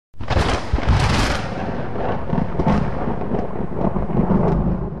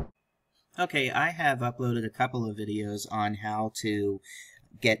Okay, I have uploaded a couple of videos on how to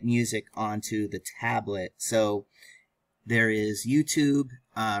get music onto the tablet. So there is YouTube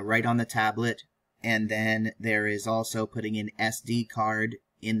right on the tablet, and then there is also putting an SD card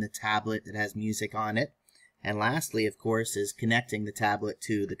in the tablet that has music on it. And lastly, of course, is connecting the tablet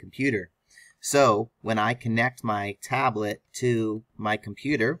to the computer. So when I connect my tablet to my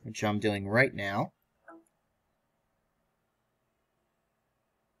computer, which I'm doing right now,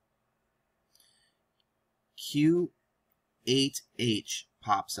 Q8H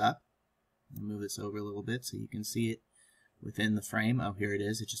pops up. I'll move this over a little bit so you can see it within the frame. Oh, here it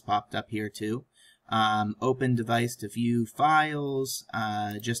is. It just popped up here too. Open device to view files.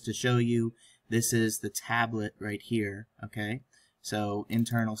 Just to show you, this is the tablet right here. Okay, so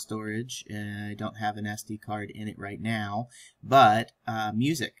internal storage. I don't have an SD card in it right now, but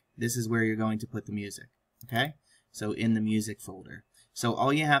music. This is where you're going to put the music. Okay, so in the music folder. So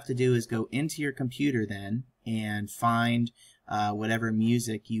all you have to do is go into your computer then and find whatever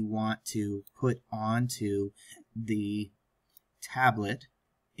music you want to put onto the tablet.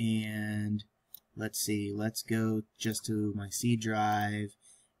 And let's see, let's go just to my C drive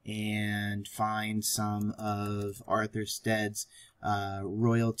and find some of Arthur Stead's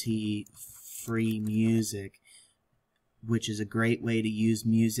royalty-free music, which is a great way to use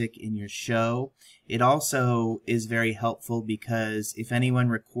music in your show. It also is very helpful because if anyone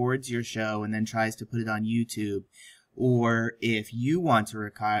records your show and then tries to put it on YouTube, or if you want to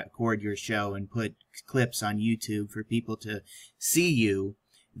record your show and put clips on YouTube for people to see you,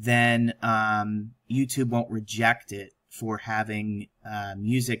 then YouTube won't reject it for having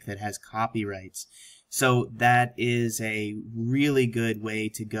music that has copyrights. So that is a really good way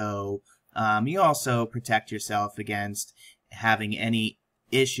to go. You also protect yourself against having any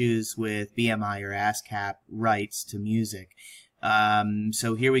issues with BMI or ASCAP rights to music.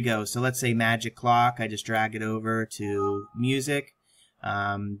 So here we go. So let's say Magic Clock. I just drag it over to music.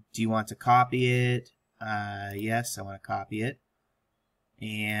 Do you want to copy it? Yes, I want to copy it.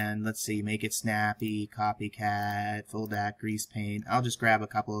 And let's see, make it snappy, copycat, full DAC, grease paint. I'll just grab a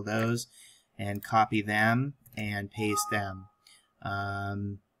couple of those and copy them and paste them.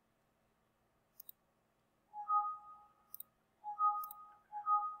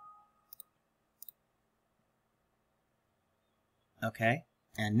 Okay,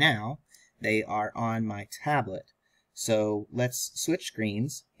 and now they are on my tablet. So let's switch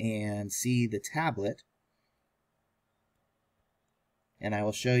screens and see the tablet, and I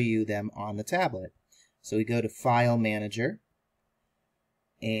will show you them on the tablet. So we go to File Manager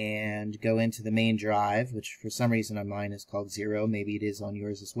and go into the main drive, which for some reason on mine is called 0, maybe it is on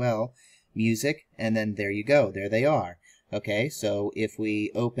yours as well, Music, and then there you go, there they are. Okay, so if we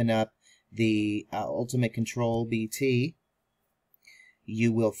open up the Ultimate Control BT,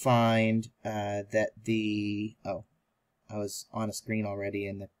 you will find that the, oh, I was on a screen already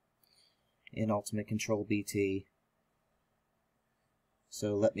in Ultimate Control BT.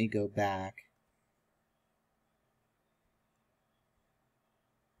 So let me go back.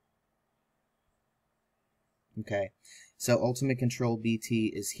 Okay, so Ultimate Control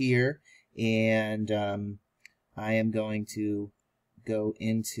BT is here, and I am going to go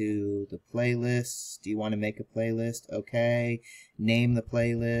into the playlist. Do you want to make a playlist? Okay. Name the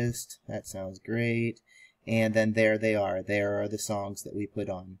playlist. That sounds great. And then there they are. There are the songs that we put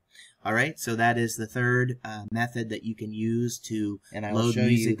on. All right, so that is the third method that you can use to load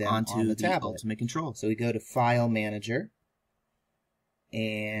music onto the Ultimate Control. So we go to File Manager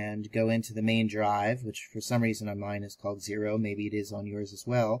and go into the main drive, which for some reason on mine is called 0, maybe it is on yours as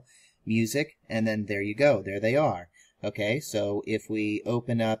well, Music, and then there you go, there they are. Okay, so if we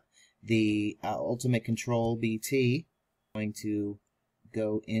open up the Ultimate Control BT, I'm going to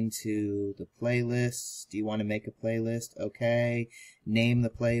go into the playlist. Do you want to make a playlist? Okay. Name the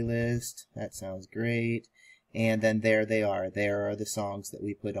playlist. That sounds great. And then there they are. There are the songs that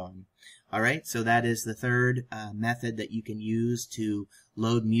we put on. All right, so that is the third method that you can use to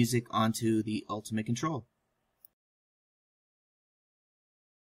load music onto the Ultimate Control.